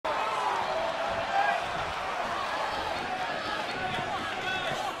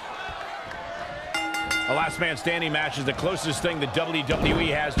A last man standing match is the closest thing the WWE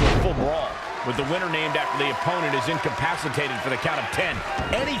has to a full brawl, with the winner named after the opponent is incapacitated for the count of 10.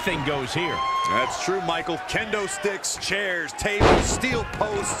 Anything goes here. That's true, Michael. Kendo sticks, chairs, tables, steel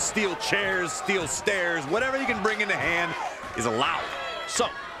posts, steel chairs, steel stairs, whatever you can bring into hand is allowed. So,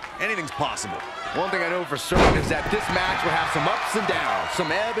 anything's possible. One thing I know for certain is that this match will have some ups and downs, some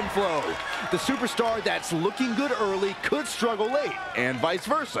ebb and flow. The superstar that's looking good early could struggle late, and vice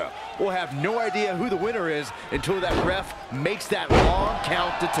versa. We'll have no idea who the winner is until that ref makes that long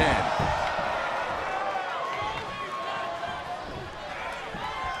count to 10.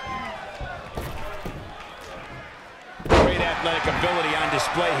 Great athletic ability on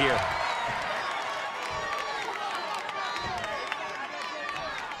display here.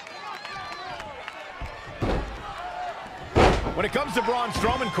 When it comes to Braun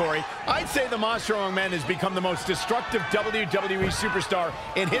Strowman, Corey, I'd say the Monster Among Men has become the most destructive WWE superstar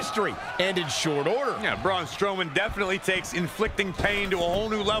in history, and in short order. Yeah, Braun Strowman definitely takes inflicting pain to a whole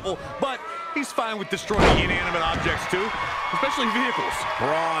new level, but he's fine with destroying inanimate objects too, especially vehicles.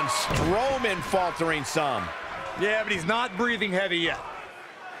 Braun Strowman faltering some. Yeah, but he's not breathing heavy yet.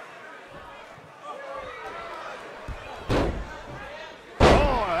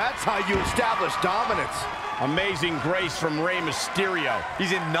 Oh, that's how you establish dominance. Amazing grace from Rey Mysterio.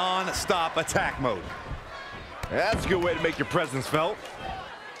 He's in non-stop attack mode. That's a good way to make your presence felt.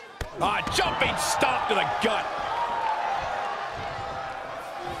 Jumping stop to the gut.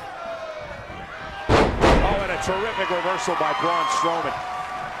 Oh, and a terrific reversal by Braun Strowman.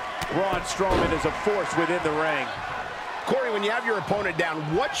 Braun Strowman is a force within the ring. Corey, when you have your opponent down,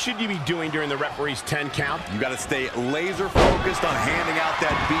 what should you be doing during the referee's 10 count? You got to stay laser focused on handing out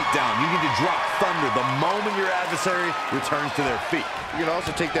that beat down. You need to drop thunder the moment your adversary returns to their feet. You can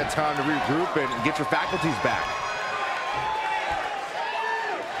also take that time to regroup and get your faculties back.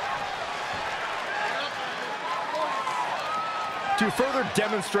 To further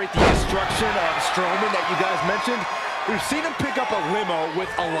demonstrate the destruction of Strowman that you guys mentioned, we've seen him pick up a limo with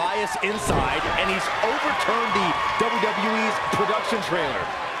Elias inside, and he's overturned the WWE's production trailer.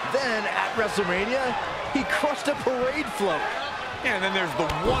 Then, at WrestleMania, he crushed a parade float. And then there's the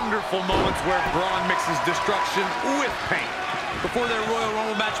wonderful moments where Braun mixes destruction with pain. Before their Royal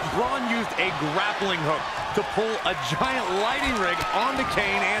Rumble match, Braun used a grappling hook to pull a giant lighting rig onto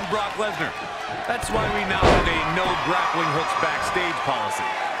Kane and Brock Lesnar. That's why we now have a no grappling hooks backstage policy.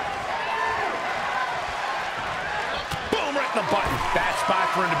 Boom, right in the button. Bad spot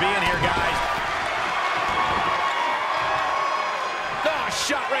for him to be in here, guys. Oh,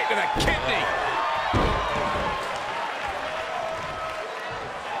 shot right to the kidney.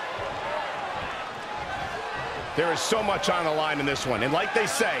 There is so much on the line in this one. And like they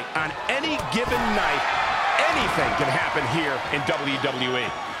say, on any given night, anything can happen here in WWE.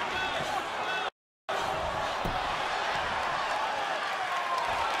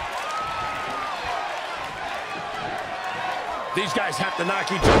 These guys have to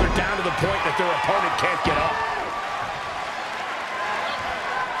knock each other down to the point that their opponent can't get up.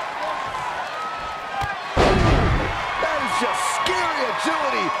 That is just scary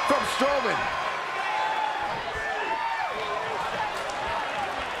agility from Strowman.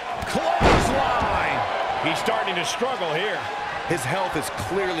 Clothesline! He's starting to struggle here. His health is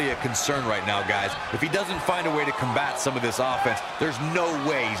clearly a concern right now, guys. If he doesn't find a way to combat some of this offense, there's no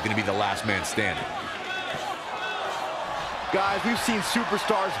way he's going to be the last man standing. Guys, we've seen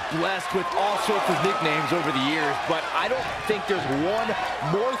superstars blessed with all sorts of nicknames over the years, but I don't think there's one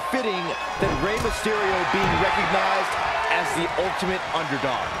more fitting than Rey Mysterio being recognized as the ultimate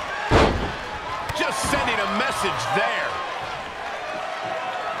underdog. Just sending a message there.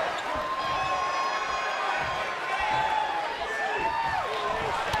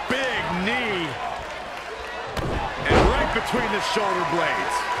 Big knee. And right between the shoulder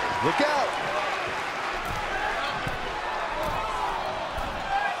blades. Look out.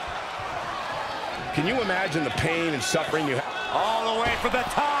 Can you imagine the pain and suffering you have? All the way for the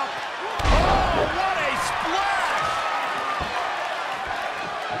top. Oh, what a splash!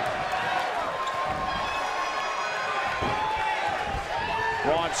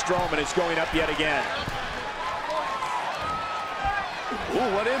 Braun Strowman is going up yet again.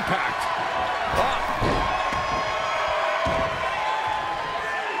 Ooh, what impact.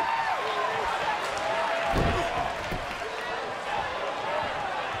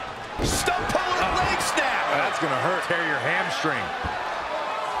 Stump pulling leg snap. That's going to hurt. Tear your hamstring.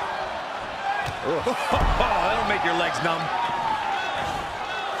 That'll make your legs numb.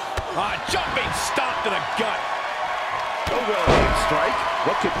 Jumping stop to the gut. A well-aimed strike.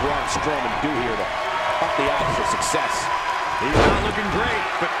 What could Braun Strowman do here to help the odds of success? He's not looking great,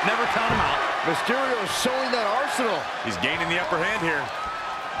 but never count him out. Mysterio is showing that arsenal. He's gaining the upper hand here.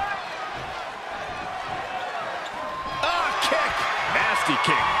 Kick. Nasty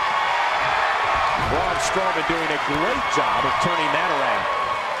kick. Braun Strowman doing a great job of turning that around.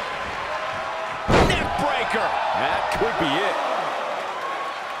 Neck breaker. That could be it.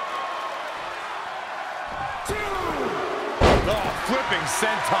 Oh, flipping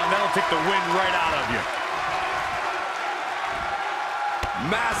senton. That'll take the wind right out of you.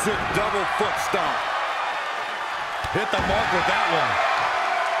 Massive double foot stomp. Hit the mark with that one.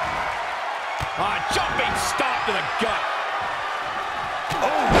 Jumping stomp to the gut.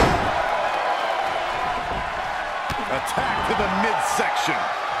 Oh! Attack to the midsection.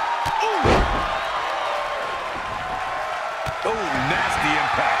 Oh! Oh, nasty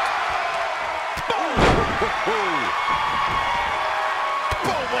impact. Boom!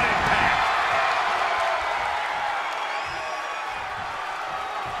 Boom, what impact!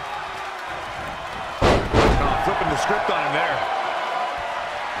 Oh, flipping the script on him there.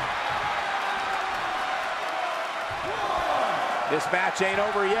 This match ain't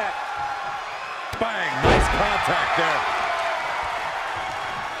over yet. Bang, nice contact there.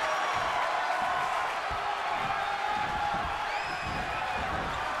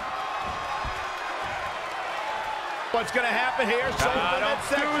 What's going to happen here? Don't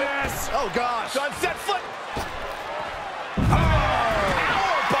do this. Oh, gosh. Sunset flip.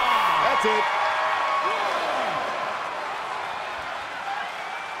 Powerbomb. That's it.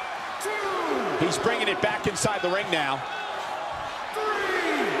 He's bringing it back inside the ring now.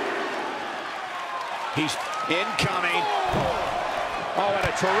 He's incoming. Oh, and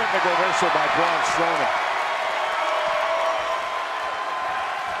a terrific reversal by Braun Strowman.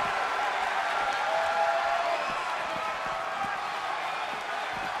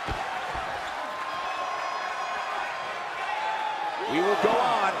 We will go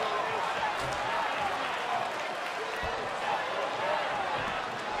on.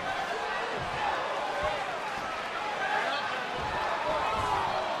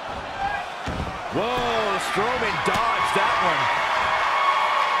 Whoa, Strowman dodged that one.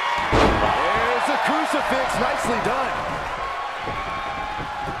 There's a crucifix, nicely done.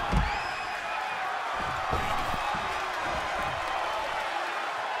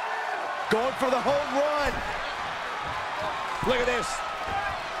 Going for the home run. Look at this.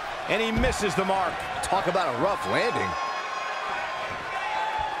 And he misses the mark. Talk about a rough landing.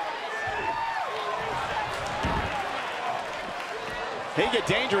 They get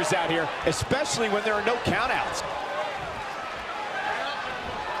dangerous out here, especially when there are no countouts.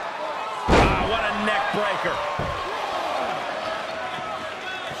 What a neck breaker.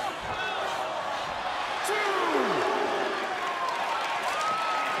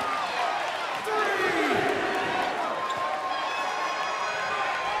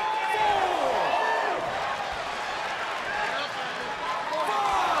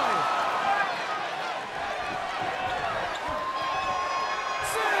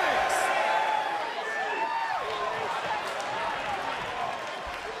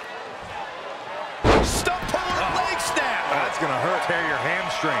 That's gonna hurt. Tear your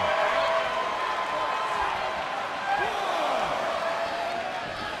hamstring.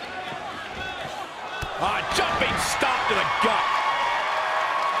 Jumping stop to the gut.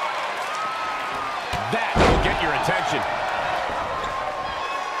 That will get your attention.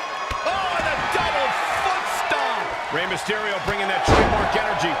 Oh, and a double foot stomp. Rey Mysterio bringing that trademark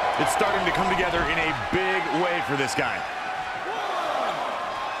energy. It's starting to come together in a big way for this guy.